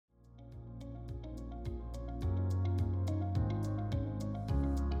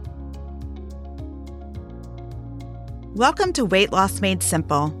Welcome to Weight Loss Made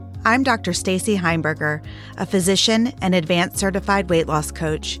Simple. I'm Dr. Stacy Heimberger, a physician and advanced certified weight loss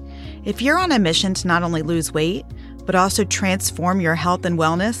coach. If you're on a mission to not only lose weight, but also transform your health and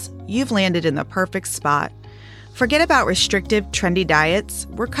wellness, you've landed in the perfect spot. Forget about restrictive, trendy diets.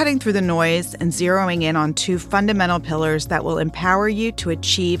 We're cutting through the noise and zeroing in on two fundamental pillars that will empower you to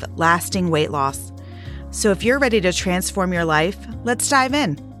achieve lasting weight loss. So if you're ready to transform your life, let's dive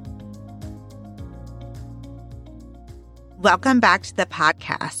in. Welcome back to the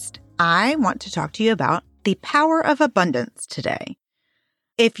podcast. I want to talk to you about the power of abundance today.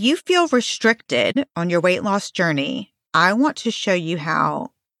 If you feel restricted on your weight loss journey, I want to show you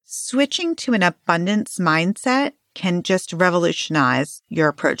how switching to an abundance mindset can just revolutionize your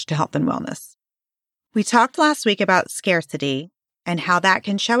approach to health and wellness. We talked last week about scarcity and how that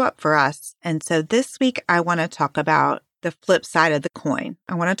can show up for us. And so this week, I want to talk about the flip side of the coin.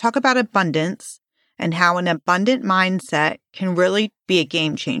 I want to talk about abundance and how an abundant mindset can really be a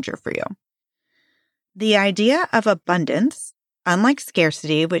game changer for you. The idea of abundance, unlike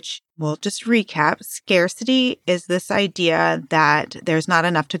scarcity, which we'll just recap, scarcity is this idea that there's not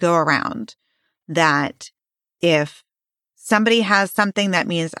enough to go around, that if somebody has something, that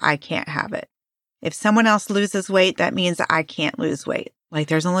means I can't have it. If someone else loses weight, that means I can't lose weight. Like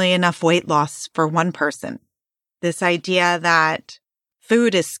there's only enough weight loss for one person. This idea that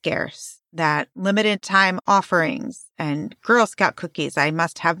food is scarce, that limited time offerings and Girl Scout cookies, I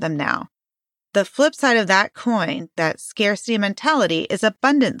must have them now. The flip side of that coin, that scarcity mentality, is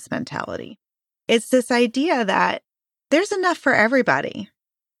abundance mentality. It's this idea that there's enough for everybody.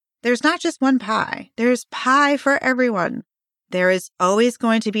 There's not just one pie. There's pie for everyone. There is always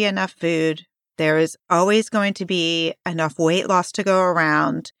going to be enough food. There is always going to be enough weight loss to go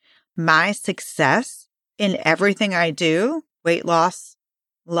around. My success in everything I do, weight loss,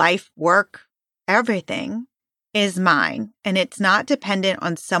 life, work, everything is mine. And it's not dependent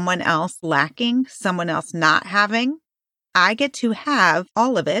on someone else lacking, someone else not having. I get to have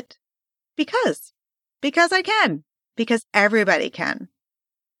all of it because I can, because everybody can.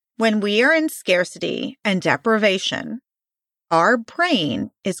 When we are in scarcity and deprivation, our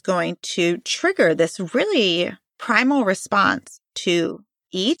brain is going to trigger this really primal response to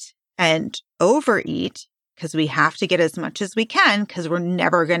eat and overeat, because we have to get as much as we can because we're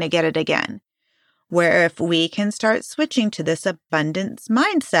never going to get it again. Where if we can start switching to this abundance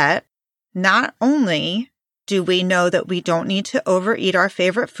mindset, not only do we know that we don't need to overeat our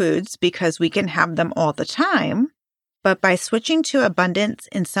favorite foods because we can have them all the time, but by switching to abundance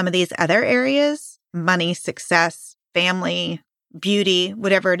in some of these other areas, money, success, family, beauty,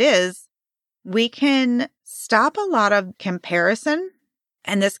 whatever it is, we can stop a lot of comparison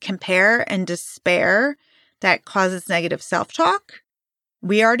and this compare and despair that causes negative self-talk.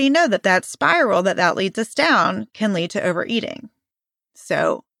 We already know that spiral that leads us down can lead to overeating.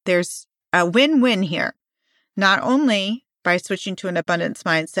 So there's a win-win here. Not only by switching to an abundance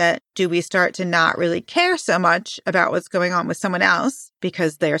mindset do we start to not really care so much about what's going on with someone else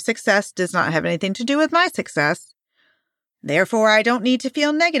because their success does not have anything to do with my success. Therefore, I don't need to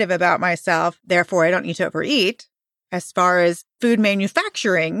feel negative about myself. Therefore, I don't need to overeat. As far as food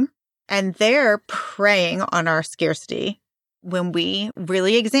manufacturing, and they're preying on our scarcity. When we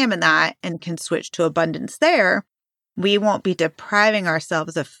really examine that and can switch to abundance there, we won't be depriving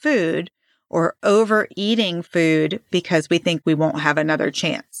ourselves of food or overeating food because we think we won't have another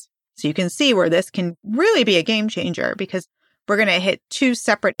chance. So you can see where this can really be a game changer because we're going to hit two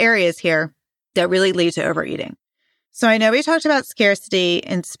separate areas here that really lead to overeating. So I know we talked about scarcity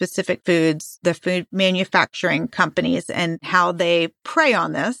in specific foods, the food manufacturing companies and how they prey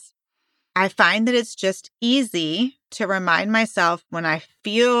on this. I find that it's just easy to remind myself when I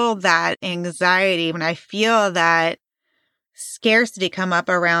feel that anxiety, when I feel that scarcity come up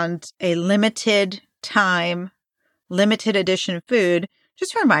around a limited time, limited edition food,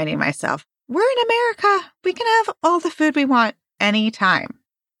 just reminding myself, we're in America. We can have all the food we want anytime.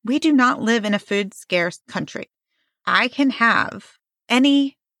 We do not live in a food scarce country. I can have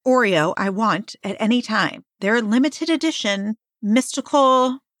any Oreo I want at any time. They're limited edition,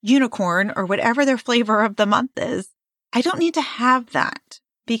 mystical unicorn or whatever their flavor of the month is. I don't need to have that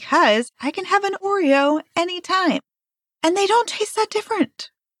because I can have an Oreo anytime and they don't taste that different.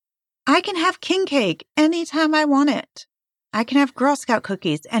 I can have king cake anytime I want it. I can have Girl Scout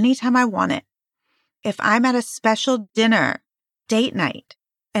cookies anytime I want it. If I'm at a special dinner, date night,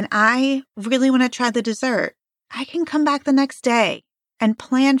 and I really want to try the dessert, I can come back the next day and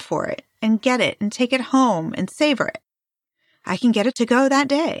plan for it and get it and take it home and savor it. I can get it to go that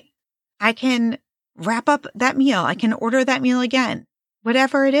day. I can wrap up that meal. I can order that meal again.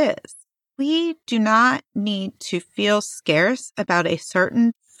 Whatever it is, we do not need to feel scarce about a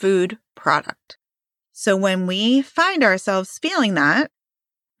certain food product. So when we find ourselves feeling that,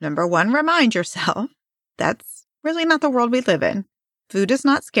 number one, remind yourself that's really not the world we live in. Food is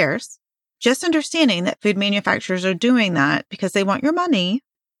not scarce. Just understanding that food manufacturers are doing that because they want your money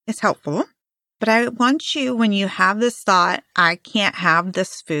is helpful. But I want you, when you have this thought, I can't have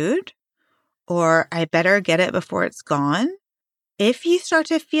this food, or I better get it before it's gone. If you start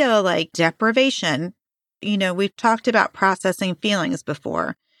to feel like deprivation, we've talked about processing feelings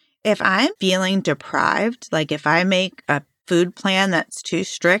before. If I'm feeling deprived, like if I make a food plan that's too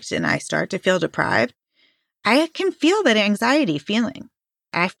strict and I start to feel deprived, I can feel that anxiety feeling.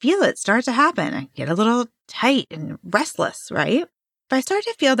 I feel it start to happen. I get a little tight and restless, right? If I start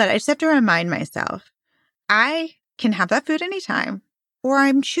to feel that, I just have to remind myself, I can have that food anytime, or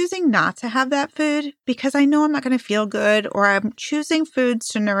I'm choosing not to have that food because I know I'm not going to feel good, or I'm choosing foods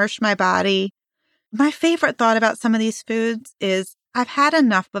to nourish my body. My favorite thought about some of these foods is I've had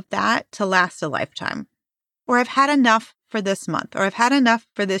enough of that to last a lifetime, or I've had enough for this month, or I've had enough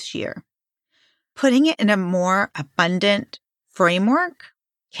for this year. Putting it in a more abundant framework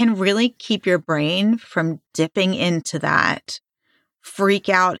can really keep your brain from dipping into that freak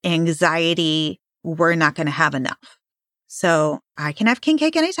out anxiety, we're not going to have enough. So I can have king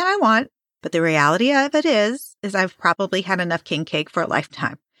cake anytime I want, but the reality of it is I've probably had enough king cake for a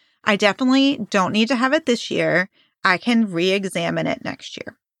lifetime. I definitely don't need to have it this year. I can re-examine it next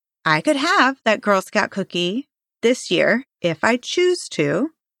year. I could have that Girl Scout cookie this year if I choose to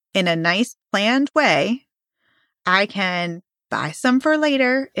in a nice planned way. I can buy some for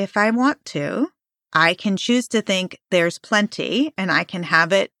later if I want to. I can choose to think there's plenty and I can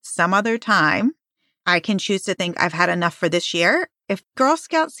have it some other time. I can choose to think I've had enough for this year. If Girl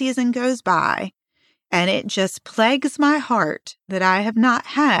Scout season goes by and it just plagues my heart that I have not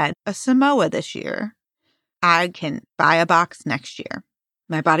had a Samoa this year, I can buy a box next year.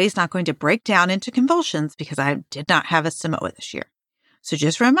 My body's not going to break down into convulsions because I did not have a Samoa this year. So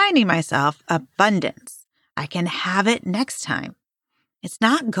just reminding myself, abundance. I can have it next time. It's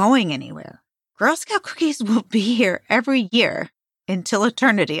not going anywhere. Girl Scout cookies will be here every year until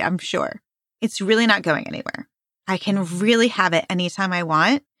eternity, I'm sure. It's really not going anywhere. I can really have it anytime I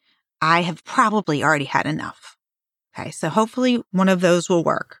want. I have probably already had enough. Okay, so hopefully one of those will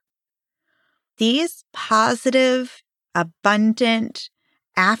work. These positive, abundant,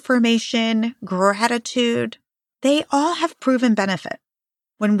 affirmation, gratitude, they all have proven benefit.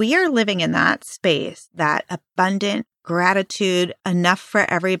 When we are living in that space, that abundant gratitude, enough for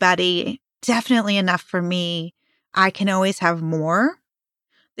everybody, definitely enough for me, I can always have more,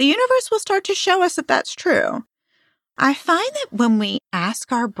 the universe will start to show us that that's true. I find that when we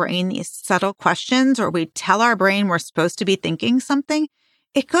ask our brain these subtle questions, or we tell our brain we're supposed to be thinking something,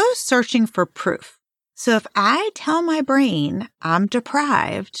 it goes searching for proof. So if I tell my brain I'm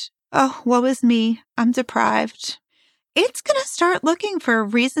deprived, oh, woe is me, I'm deprived, it's going to start looking for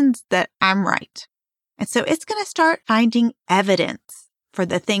reasons that I'm right. And so it's going to start finding evidence for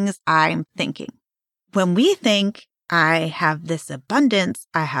the things I'm thinking. When we think I have this abundance,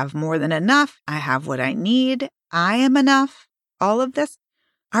 I have more than enough, I have what I need, I am enough, all of this,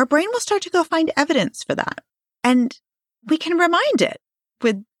 our brain will start to go find evidence for that. And we can remind it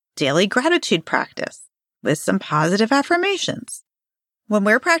with daily gratitude practice, with some positive affirmations. When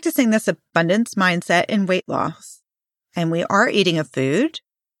we're practicing this abundance mindset in weight loss, and we are eating a food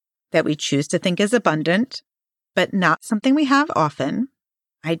that we choose to think is abundant, but not something we have often,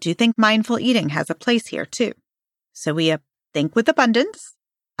 I do think mindful eating has a place here too. So we think with abundance.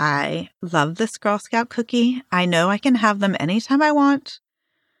 I love this Girl Scout cookie. I know I can have them anytime I want.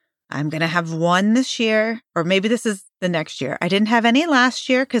 I'm going to have one this year, or maybe this is the next year. I didn't have any last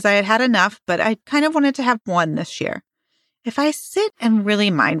year because I had had enough, but I kind of wanted to have one this year. If I sit and really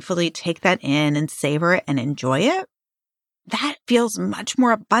mindfully take that in and savor it and enjoy it, that feels much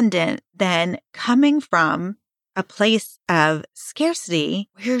more abundant than coming from a place of scarcity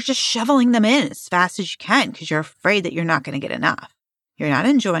where you're just shoveling them in as fast as you can because you're afraid that you're not going to get enough. You're not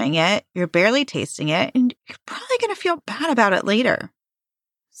enjoying it. You're barely tasting it, and you're probably going to feel bad about it later.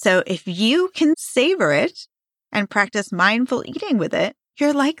 So if you can savor it and practice mindful eating with it,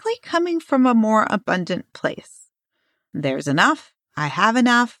 you're likely coming from a more abundant place. There's enough. I have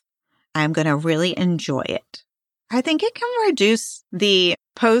enough. I'm going to really enjoy it. I think it can reduce the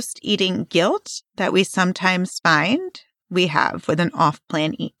post-eating guilt that we sometimes find we have with an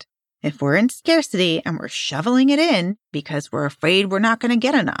off-plan eat. If we're in scarcity and we're shoveling it in because we're afraid we're not going to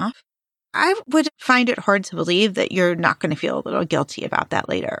get enough, I would find it hard to believe that you're not going to feel a little guilty about that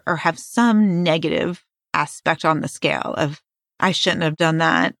later or have some negative aspect on the scale of, I shouldn't have done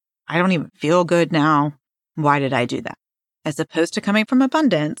that. I don't even feel good now. Why did I do that? As opposed to coming from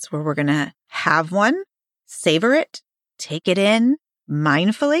abundance, where we're going to have one, savor it, take it in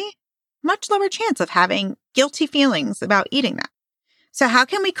mindfully, much lower chance of having guilty feelings about eating that. So how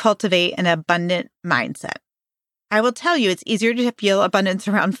can we cultivate an abundant mindset? I will tell you, it's easier to feel abundance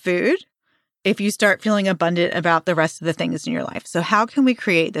around food if you start feeling abundant about the rest of the things in your life. So how can we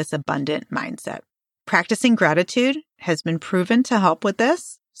create this abundant mindset? Practicing gratitude has been proven to help with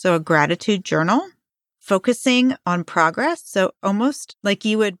this. So a gratitude journal, focusing on progress. So almost like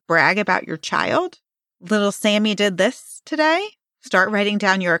you would brag about your child. Little Sammy did this today. Start writing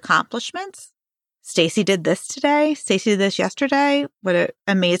down your accomplishments. Stacy did this today. Stacy did this yesterday. What an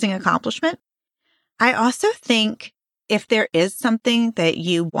amazing accomplishment. I also think if there is something that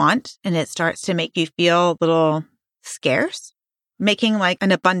you want and it starts to make you feel a little scarce, making like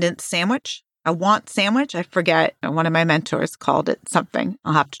an abundance sandwich, a want sandwich. I forget. One of my mentors called it something.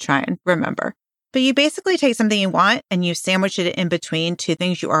 I'll have to try and remember. But you basically take something you want and you sandwich it in between two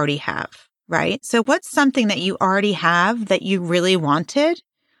things you already have, right? So what's something that you already have that you really wanted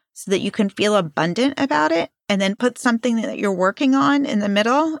so that you can feel abundant about it? And then put something that you're working on in the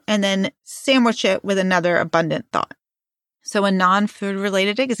middle and then sandwich it with another abundant thought. So a non-food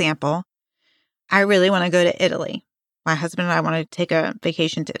related example, I really want to go to Italy. My husband and I want to take a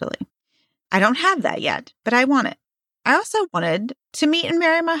vacation to Italy. I don't have that yet, but I want it. I also wanted to meet and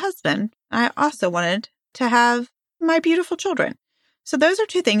marry my husband. I also wanted to have my beautiful children. So those are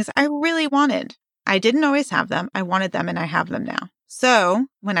two things I really wanted. I didn't always have them. I wanted them and I have them now. So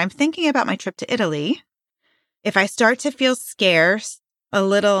when I'm thinking about my trip to Italy, if I start to feel scarce, a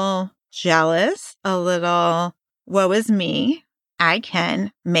little jealous, a little woe is me, I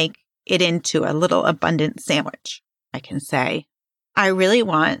can make it into a little abundant sandwich. I can say, I really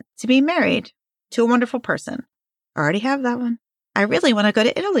want to be married to a wonderful person. I already have that one. I really want to go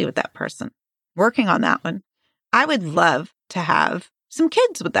to Italy with that person. Working on that one. I would love to have some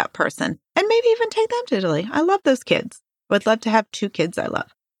kids with that person and maybe even take them to Italy. I love those kids. I would love to have 2 kids I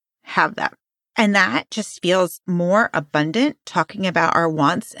love. Have that. And that just feels more abundant talking about our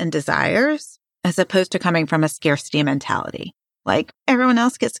wants and desires as opposed to coming from a scarcity mentality. Like everyone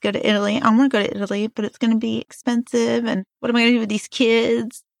else gets to go to Italy. I want to go to Italy, but it's going to be expensive. And what am I going to do with these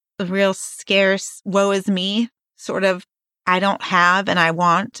kids? The real scarce, woe is me sort of, I don't have and I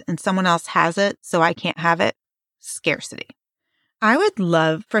want and someone else has it, so I can't have it. Scarcity. I would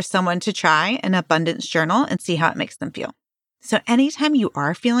love for someone to try an abundance journal and see how it makes them feel. So anytime you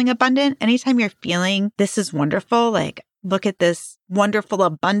are feeling abundant, anytime you're feeling this is wonderful, like look at this wonderful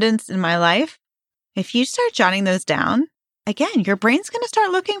abundance in my life, if you start jotting those down, again, your brain's going to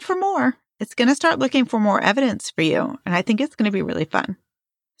start looking for more. It's going to start looking for more evidence for you. And I think it's going to be really fun.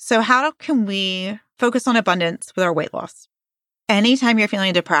 So how can we focus on abundance with our weight loss? Anytime you're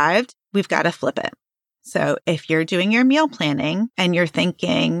feeling deprived, we've got to flip it. So if you're doing your meal planning and you're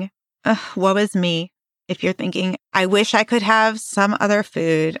thinking, woe is me. If you're thinking, I wish I could have some other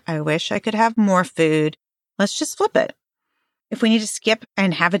food. I wish I could have more food. Let's just flip it. If we need to skip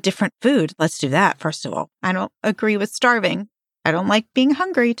and have a different food, let's do that, first of all. I don't agree with starving. I don't like being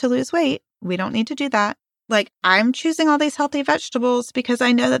hungry to lose weight. We don't need to do that. Like, I'm choosing all these healthy vegetables because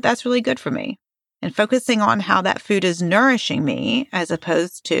I know that that's really good for me. And focusing on how that food is nourishing me as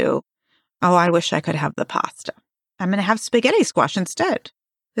opposed to, oh, I wish I could have the pasta. I'm going to have spaghetti squash instead.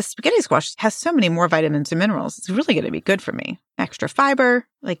 The spaghetti squash has so many more vitamins and minerals. It's really going to be good for me. Extra fiber,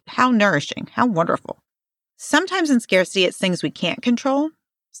 like how nourishing, how wonderful. Sometimes in scarcity, it's things we can't control.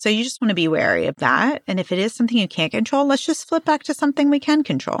 So you just want to be wary of that. And if it is something you can't control, let's just flip back to something we can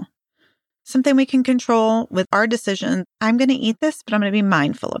control. Something we can control with our decision. I'm going to eat this, but I'm going to be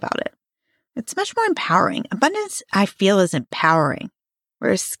mindful about it. It's much more empowering. Abundance, I feel, is empowering.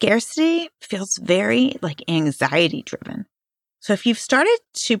 Whereas scarcity feels very like anxiety driven. So if you've started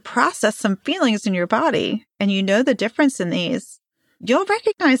to process some feelings in your body and you know the difference in these, you'll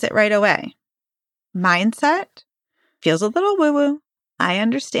recognize it right away. Mindset feels a little woo-woo. I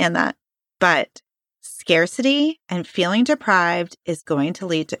understand that. But scarcity and feeling deprived is going to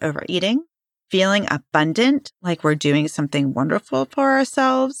lead to overeating. Feeling abundant, like we're doing something wonderful for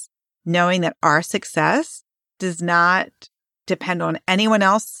ourselves, knowing that our success does not depend on anyone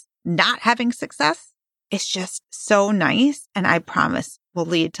else not having success. It's just so nice. And I promise will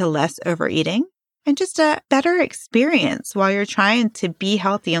lead to less overeating and just a better experience while you're trying to be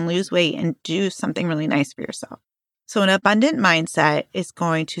healthy and lose weight and do something really nice for yourself. So an abundant mindset is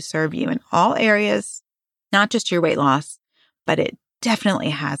going to serve you in all areas, not just your weight loss, but it definitely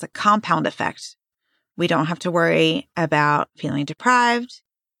has a compound effect. We don't have to worry about feeling deprived.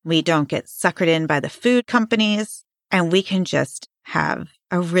 We don't get suckered in by the food companies, and we can just have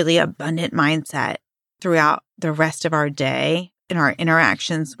a really abundant mindset throughout the rest of our day in our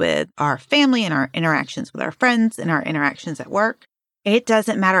interactions with our family, in our interactions with our friends, in our interactions at work. It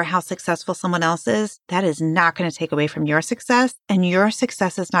doesn't matter how successful someone else is. That is not going to take away from your success, and your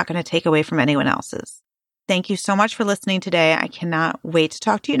success is not going to take away from anyone else's. Thank you so much for listening today. I cannot wait to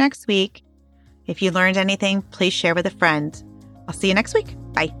talk to you next week. If you learned anything, please share with a friend. I'll see you next week.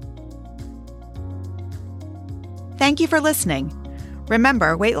 Bye. Thank you for listening.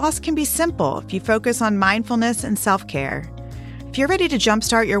 Remember, weight loss can be simple if you focus on mindfulness and self-care. If you're ready to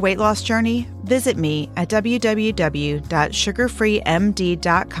jumpstart your weight loss journey, visit me at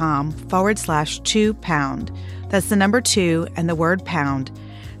www.sugarfreemd.com/2pound. That's the number 2 and the word pound.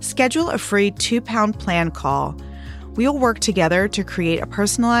 Schedule a free 2-pound plan call. We'll work together to create a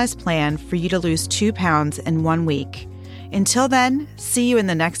personalized plan for you to lose 2 pounds in 1 week. Until then, see you in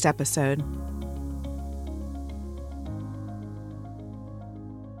the next episode.